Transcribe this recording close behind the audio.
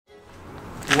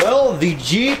Well, the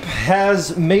Jeep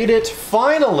has made it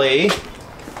finally.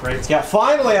 Right, it's got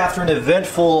finally after an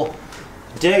eventful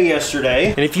day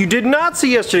yesterday. And if you did not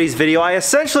see yesterday's video, I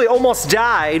essentially almost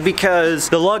died because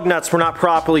the lug nuts were not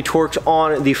properly torqued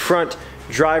on the front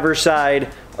driver's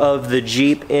side of the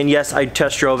Jeep. And yes, I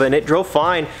test drove it and it drove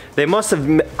fine. They must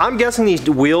have, I'm guessing these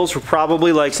wheels were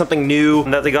probably like something new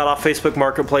that they got off Facebook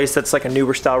Marketplace that's like a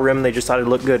newer style rim. They just thought it'd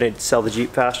look good and sell the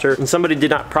Jeep faster. And somebody did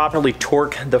not properly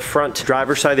torque the front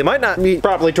driver's side. They might not be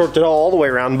properly torqued at all the way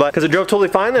around, but because it drove totally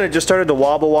fine, then it just started to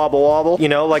wobble, wobble, wobble, you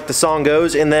know, like the song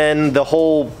goes, and then the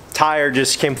whole tire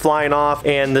just came flying off.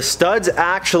 And the studs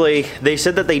actually, they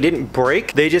said that they didn't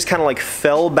break. They just kind of like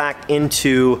fell back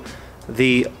into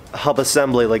the hub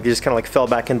assembly, like they just kind of like fell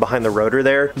back in behind the rotor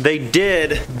there. They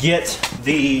did get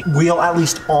the wheel at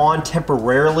least on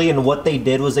temporarily, and what they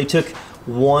did was they took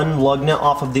one lug nut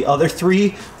off of the other 3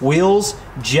 wheels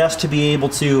just to be able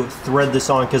to thread this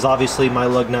on, because obviously my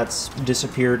lug nuts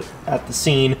disappeared at the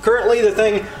scene. Currently the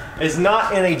thing is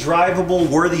not in a drivable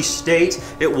worthy state.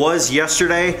 It was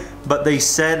yesterday, but they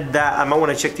said that I might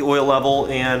want to check the oil level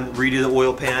and redo the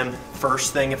oil pan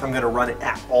first thing if I'm going to run it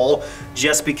at all,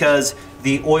 just because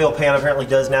the oil pan apparently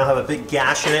does now have a big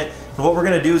gash in it. And what we're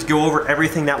going to do is go over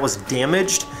everything that was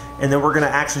damaged, and then we're going to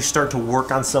actually start to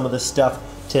work on some of this stuff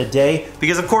today,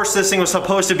 because of course this thing was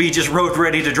supposed to be just road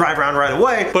ready to drive around right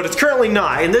away, but it's currently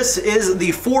not. And this is the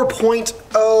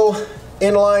 4.0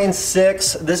 inline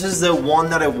 6. This is the one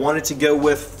that I wanted to go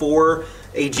with for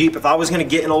a Jeep. If I was going to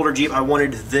get an older Jeep, I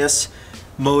wanted this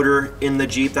motor in the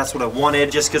Jeep. That's what I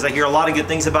wanted, just because I hear a lot of good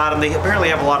things about them. They apparently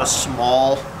have a lot of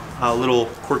small little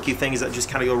quirky things that just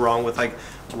kind of go wrong with like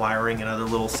wiring and other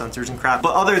little sensors and crap.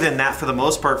 But other than that, for the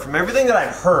most part, from everything that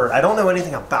I've heard, I don't know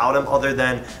anything about them other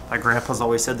than my grandpa's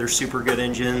always said they're super good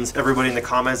engines. Everybody in the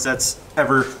comments that's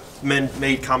ever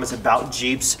made comments about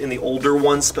Jeeps, in the older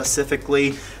ones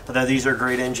specifically, that these are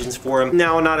great engines for them.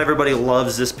 Now, not everybody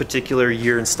loves this particular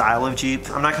year and style of Jeep.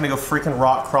 I'm not gonna go freaking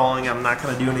rock crawling. I'm not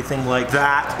gonna do anything like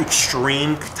that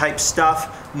extreme type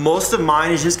stuff. Most of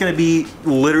mine is just gonna be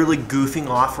literally goofing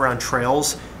off around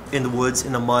trails, in the woods,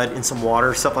 in the mud, in some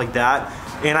water, stuff like that.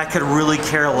 And I could really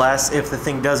care less if the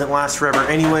thing doesn't last forever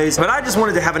anyways. But I just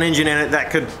wanted to have an engine in it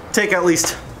that could take at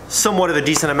least somewhat of a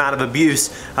decent amount of abuse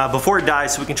before it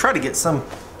dies, so we can try to get some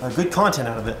good content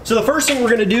out of it. So the first thing we're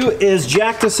gonna do is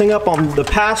jack this thing up on the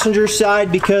passenger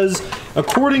side, because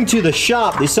according to the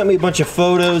shop, they sent me a bunch of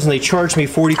photos and they charged me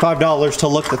 $45 to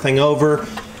look the thing over.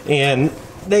 And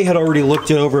they had already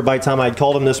looked it over by the time I'd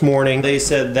called them this morning. They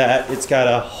said that it's got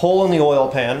a hole in the oil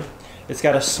pan, it's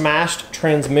got a smashed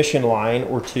transmission line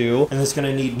or 2, and it's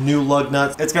gonna need new lug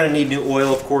nuts. It's gonna need new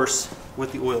oil, of course,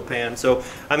 with the oil pan. So,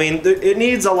 I mean, it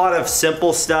needs a lot of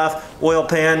simple stuff. Oil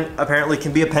pan apparently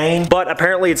can be a pain, but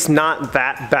apparently it's not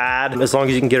that bad as long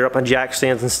as you can get it up on jack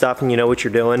stands and stuff and you know what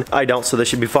you're doing. I don't, so this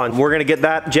should be fun. We're gonna get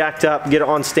that jacked up, get it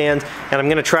on stands, and I'm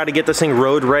gonna try to get this thing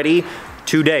road ready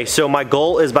today. So my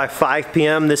goal is by 5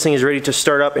 p.m. this thing is ready to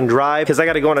start up and drive, because I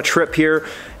got to go on a trip here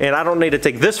and I don't need to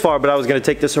take this far, but I was going to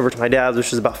take this over to my dad's,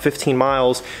 which is about 15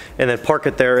 miles, and then park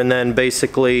it there, and then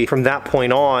basically from that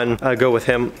point on go with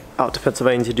him out to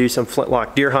Pennsylvania to do some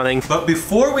flintlock deer hunting. But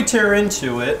before we tear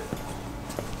into it,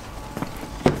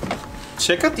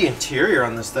 check out the interior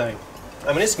on this thing.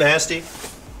 I mean, it's nasty,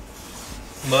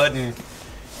 mud and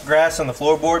grass on the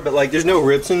floorboard, but like there's no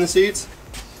rips in the seats.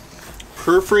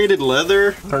 Perforated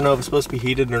leather. I don't know if it's supposed to be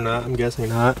heated or not. I'm guessing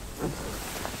not.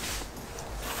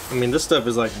 I mean, this stuff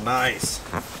is like nice.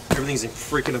 Everything's in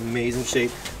freaking amazing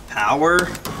shape. Power,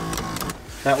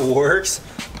 that works.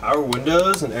 Power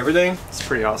windows and everything. It's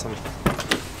pretty awesome.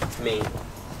 I mean,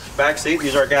 back seat,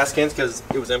 these are our gas cans because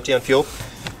it was empty on fuel.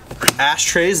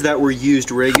 Ashtrays that were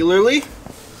used regularly.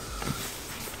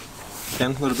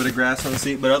 Again, a little bit of grass on the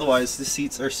seat, but otherwise the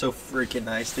seats are so freaking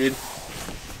nice, dude.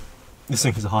 This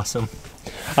thing is awesome.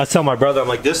 I tell my brother, I'm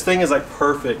like, this thing is like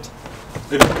perfect.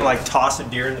 If you can like toss a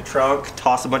deer in the trunk,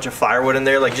 toss a bunch of firewood in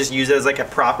there, like just use it as like a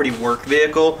property work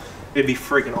vehicle, it'd be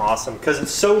freaking awesome because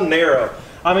it's so narrow.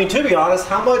 I mean, to be honest,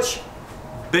 how much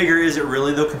bigger is it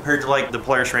really though compared to like the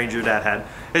Polaris Ranger Dad had?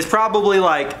 It's probably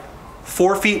like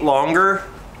 4 feet longer,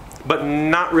 but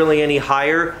not really any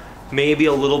higher, maybe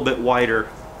a little bit wider.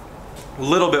 A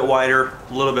little bit wider,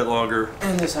 a little bit longer.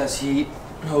 And this has heat.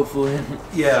 Hopefully.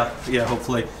 Yeah,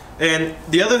 hopefully. And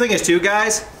the other thing is too,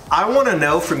 guys, I want to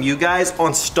know from you guys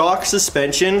on stock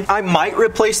suspension. I might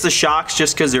replace the shocks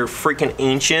just because they're freaking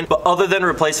ancient, but other than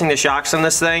replacing the shocks on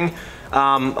this thing,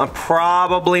 I'm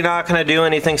probably not going to do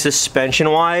anything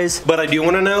suspension wise, but I do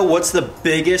want to know what's the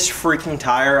biggest freaking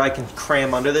tire I can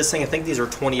cram under this thing. I think these are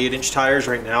 28-inch tires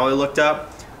right now. I looked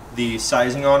up the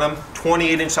sizing on them.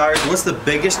 28-inch tires. What's the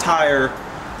biggest tire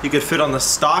you could fit on the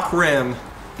stock rim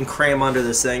and cram under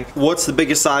this thing. What's the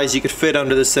biggest size you could fit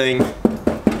under this thing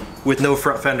with no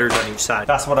front fenders on each side?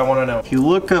 That's what I want to know. If you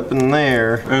look up in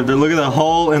there, look at the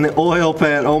hole in the oil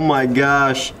pan. Oh my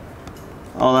gosh.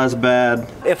 Oh, that's bad.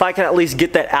 If I can at least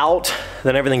get that out,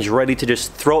 then everything's ready to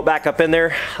just throw it back up in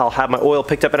there. I'll have my oil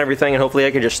picked up and everything, and hopefully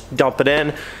I can just dump it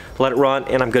in, let it run,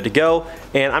 and I'm good to go.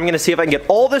 And I'm gonna see if I can get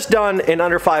all this done in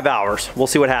under 5 hours. We'll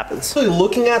see what happens. So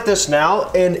looking at this now,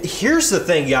 and here's the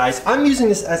thing, guys. I'm using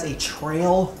this as a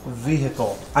trail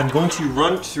vehicle. I'm going to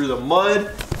run through the mud.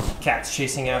 Cat's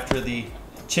chasing after the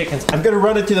chickens. I'm gonna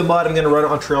run it through the mud. I'm gonna run it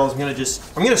on trails. I'm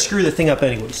gonna screw the thing up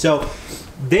anyway. So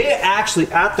they actually,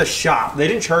 at the shop, they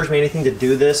didn't charge me anything to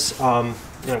do this. I'm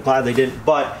glad they didn't,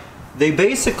 but they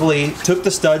basically took the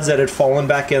studs that had fallen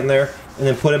back in there and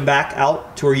then put them back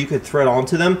out to where you could thread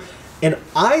onto them. And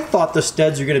I thought the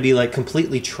studs were gonna be like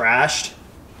completely trashed,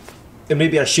 and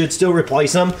maybe I should still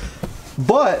replace them.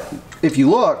 But if you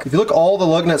look, all the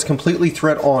lug nuts completely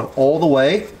thread on all the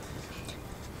way,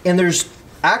 and there's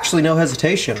actually no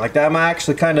hesitation. Like that,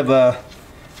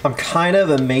 I'm kind of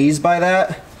amazed by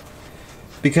that,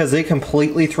 because they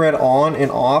completely thread on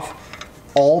and off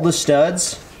all the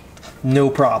studs, no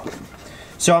problem.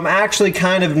 So I'm actually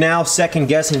kind of now second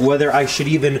guessing whether I should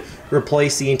even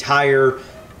replace the entire,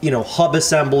 hub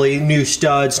assembly, new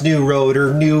studs, new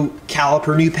rotor, new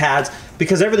caliper, new pads,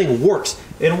 because everything works.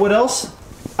 And what else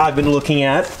I've been looking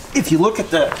at, if you look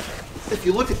at the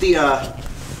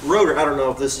rotor, I don't know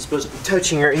if this is supposed to be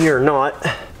touching right here or not. I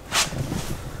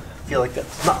feel like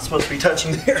that's not supposed to be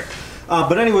touching there.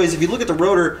 But anyways, if you look at the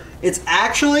rotor, it's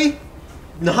actually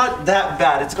not that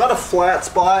bad. It's got a flat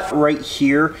spot right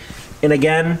here. And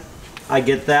again, I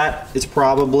get that. It's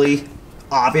probably,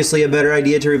 obviously, a better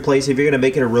idea to replace if you're gonna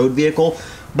make it a road vehicle.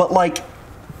 But like,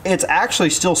 it's actually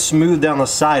still smooth down the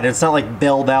side. It's not like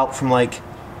bailed out from like,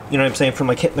 you know what I'm saying, from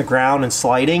like hitting the ground and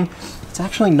sliding. It's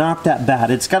actually not that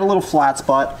bad. It's got a little flat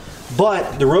spot,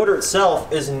 but the rotor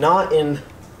itself is not in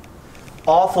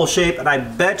awful shape, and I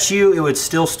bet you it would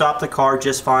still stop the car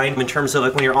just fine in terms of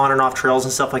like when you're on and off trails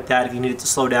and stuff like that, if you needed to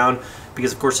slow down,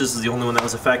 because of course this is the only one that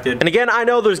was affected. And again, I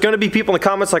know there's going to be people in the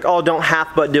comments like, oh, don't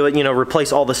half but do it,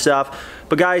 replace all the stuff.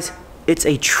 But guys, it's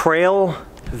a trail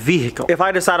vehicle. If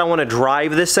I decide I want to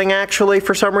drive this thing actually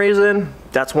for some reason,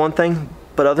 that's one thing.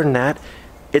 But other than that,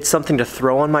 it's something to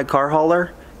throw on my car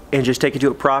hauler and just take it to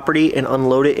a property and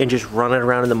unload it and just run it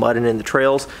around in the mud and in the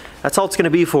trails. That's all it's going to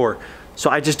be for. So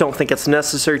I just don't think it's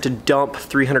necessary to dump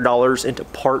 $300 into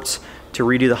parts to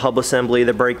redo the hub assembly,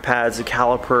 the brake pads, the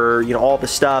caliper, all the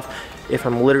stuff, if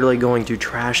I'm literally going to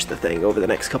trash the thing over the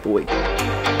next couple weeks.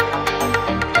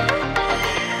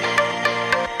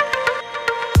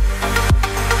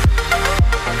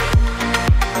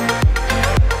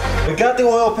 We got the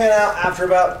oil pan out after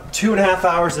about 2.5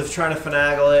 hours of trying to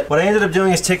finagle it. What I ended up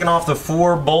doing is taking off the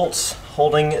 4 bolts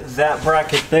holding that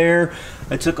bracket there.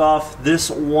 I took off this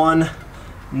one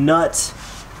nut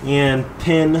and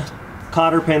pin,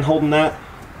 cotter pin holding that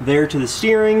there to the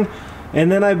steering,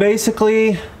 and then I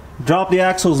basically dropped the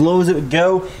axle as low as it would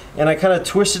go, and I kind of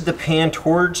twisted the pan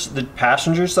towards the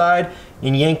passenger side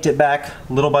and yanked it back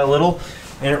little by little,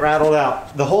 and it rattled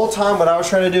out. The whole time what I was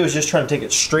trying to do is just trying to take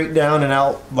it straight down and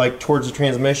out like towards the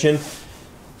transmission.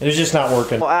 It was just not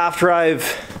working. Well, after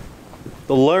I've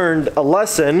learned a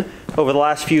lesson over the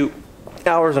last few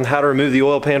hours on how to remove the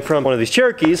oil pan from one of these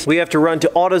Cherokees, we have to run to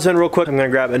AutoZone real quick. I'm gonna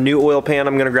grab a new oil pan,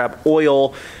 I'm gonna grab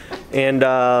oil, and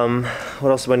what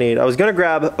else do I need? I was gonna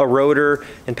grab a rotor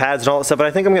and pads and all that stuff, but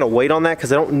I think I'm gonna wait on that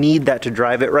because I don't need that to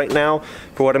drive it right now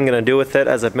for what I'm gonna do with it,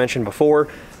 as I've mentioned before.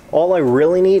 All I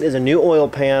really need is a new oil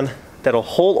pan that'll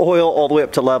hold oil all the way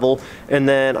up to level, and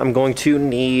then I'm going to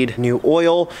need new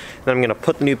oil, and I'm gonna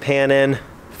put the new pan in,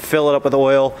 fill it up with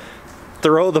oil,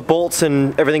 throw the bolts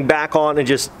and everything back on, and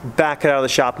just back it out of the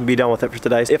shop and be done with it for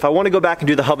today. If I want to go back and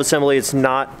do the hub assembly, it's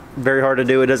not very hard to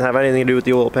do. It doesn't have anything to do with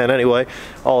the oil pan anyway.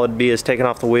 All it'd be is taking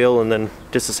off the wheel and then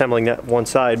disassembling that one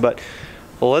side. But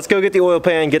well, let's go get the oil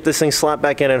pan, get this thing slapped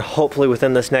back in, and hopefully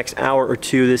within this next hour or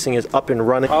two, this thing is up and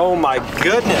running. Oh my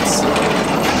goodness.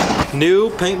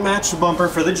 New paint matched bumper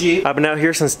for the Jeep. I've been out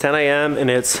here since 10 a.m. and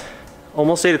it's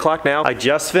almost 8 o'clock now. I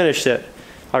just finished it.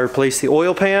 I replaced the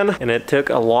oil pan, and it took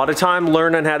a lot of time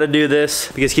learning how to do this,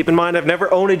 because keep in mind, I've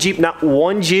never owned a Jeep, not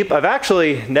one Jeep. I've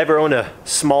actually never owned a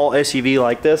small SUV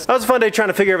like this. That was a fun day trying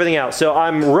to figure everything out. So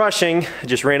I'm rushing, I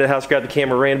just ran to the house, grabbed the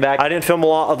camera, ran back. I didn't film a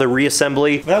lot of the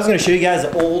reassembly, but I was gonna show you guys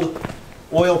the old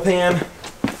oil pan.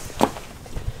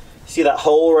 See that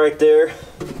hole right there?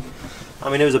 I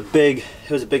mean, it was a big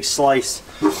slice.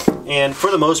 And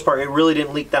for the most part, it really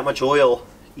didn't leak that much oil.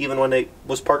 Even when it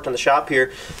was parked in the shop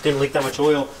here, didn't leak that much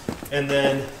oil. And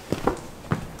then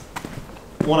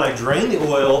when I drained the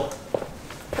oil,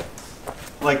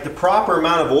 like the proper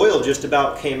amount of oil just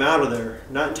about came out of there.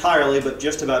 Not entirely, but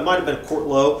just about. It might have been a quart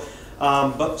low.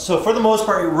 But so for the most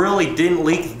part, it really didn't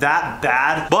leak that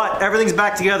bad, but everything's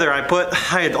back together. I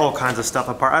had all kinds of stuff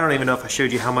apart. I don't even know if I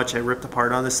showed you how much I ripped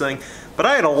apart on this thing, but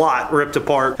I had a lot ripped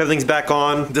apart. Everything's back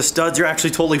on. The studs are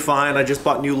actually totally fine. I just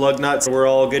bought new lug nuts. We're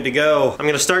all good to go. I'm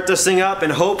gonna start this thing up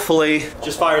and hopefully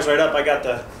just fires right up. I got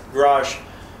the garage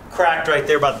cracked right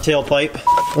there by the tailpipe.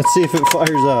 Let's see if it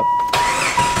fires up.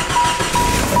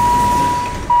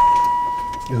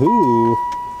 Ooh.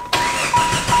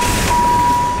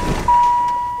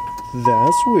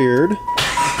 That's weird.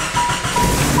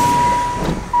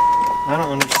 I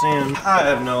don't understand. I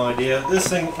have no idea. This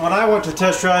thing, when I went to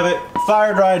test drive it,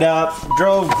 fired right up,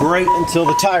 drove great until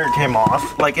the tire came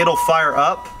off. Like it'll fire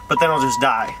up, but then it'll just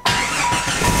die.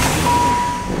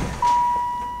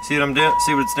 See what I'm doing?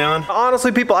 See what it's doing?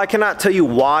 Honestly, people, I cannot tell you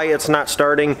why it's not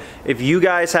starting. If you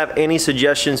guys have any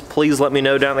suggestions, please let me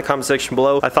know down in the comment section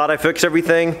below. I thought I fixed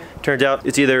everything. Turns out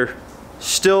it's either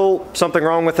still something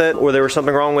wrong with it, or there was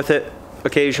something wrong with it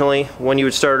occasionally when you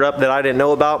would start it up that I didn't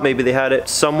know about. Maybe they had it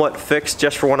somewhat fixed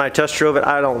just for when I test drove it.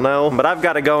 I don't know, but I've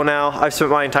got to go now. I've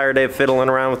spent my entire day fiddling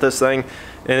around with this thing,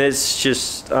 and it's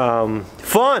just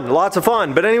fun, lots of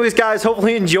fun. But anyways, guys,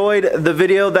 hopefully you enjoyed the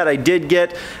video that I did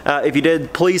get. If you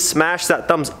did, please smash that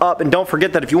thumbs up, and don't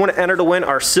forget that if you want to enter to win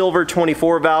our silver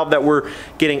 24 valve that we're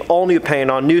getting all new paint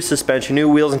on, new suspension, new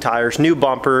wheels and tires, new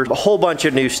bumpers, a whole bunch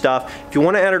of new stuff. If you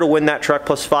want to enter to win that truck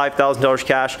plus $5,000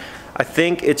 cash, I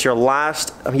think it's your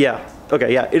last,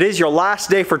 it is your last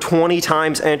day for 20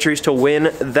 times entries to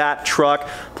win that truck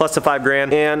plus the $5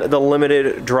 grand and the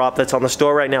limited drop that's on the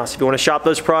store right now. So if you want to shop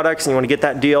those products and you want to get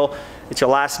that deal, it's your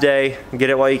last day. Get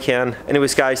it while you can.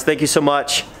 Anyways, guys, thank you so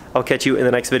much. I'll catch you in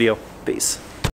the next video. Peace.